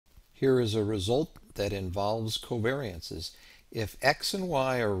Here is a result that involves covariances. If x and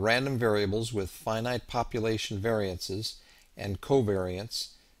y are random variables with finite population variances and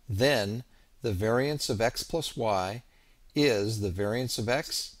covariance, then the variance of x plus y is the variance of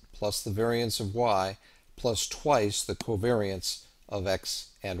x plus the variance of y plus twice the covariance of x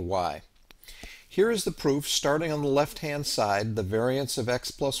and y. Here is the proof starting on the left-hand side, the variance of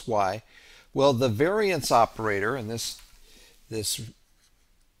x plus y. Well, the variance operator, and this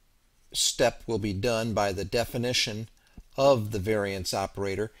step will be done by the definition of the variance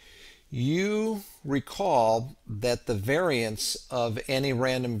operator. You recall that the variance of any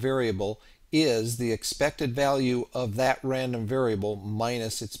random variable is the expected value of that random variable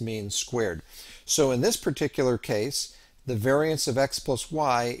minus its mean squared. So in this particular case, the variance of x plus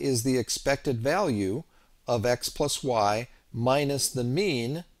y is the expected value of x plus y minus the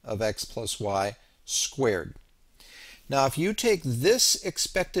mean of x plus y squared. Now if you take this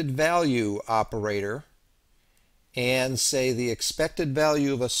expected value operator and say the expected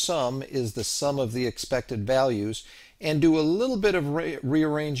value of a sum is the sum of the expected values, and do a little bit of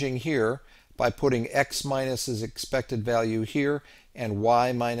rearranging here by putting x minus its expected value here and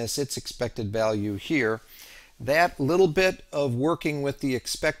y minus its expected value here, that little bit of working with the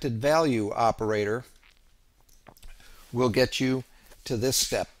expected value operator will get you to this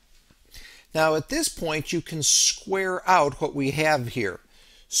step. Now at this point you can square out what we have here.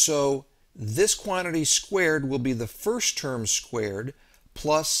 So this quantity squared will be the first term squared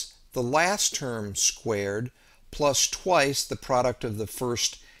plus the last term squared plus twice the product of the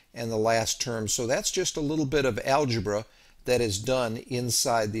first and the last term. So that's just a little bit of algebra that is done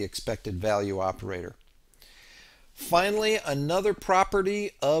inside the expected value operator. Finally, another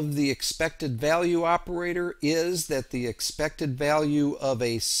property of the expected value operator is that the expected value of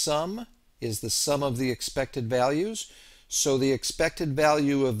a sum is the sum of the expected values. So the expected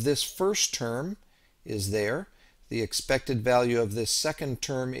value of this first term is there. The expected value of this second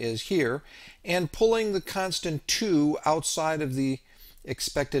term is here. And pulling the constant 2 outside of the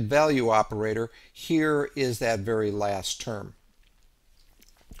expected value operator, here is that very last term.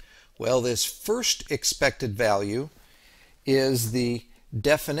 Well, this first expected value is the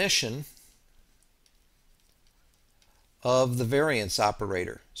definition of the variance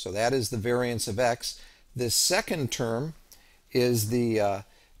operator. So that is the variance of x. This second term is the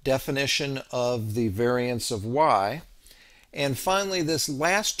definition of the variance of y. And finally, this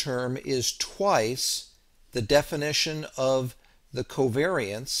last term is twice the definition of the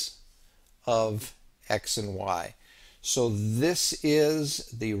covariance of x and y. So this is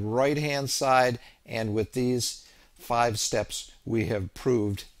the right-hand side, and with these 5 steps we have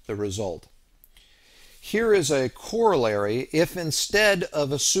proved the result. Here is a corollary. If instead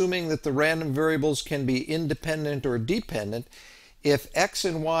of assuming that the random variables can be independent or dependent, if x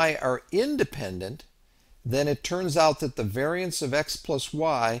and y are independent, then it turns out that the variance of x plus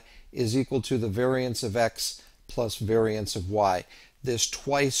y is equal to the variance of x plus variance of y. This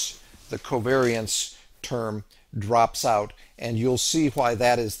twice the covariance term drops out, and you'll see why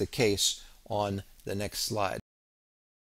that is the case on the next slide.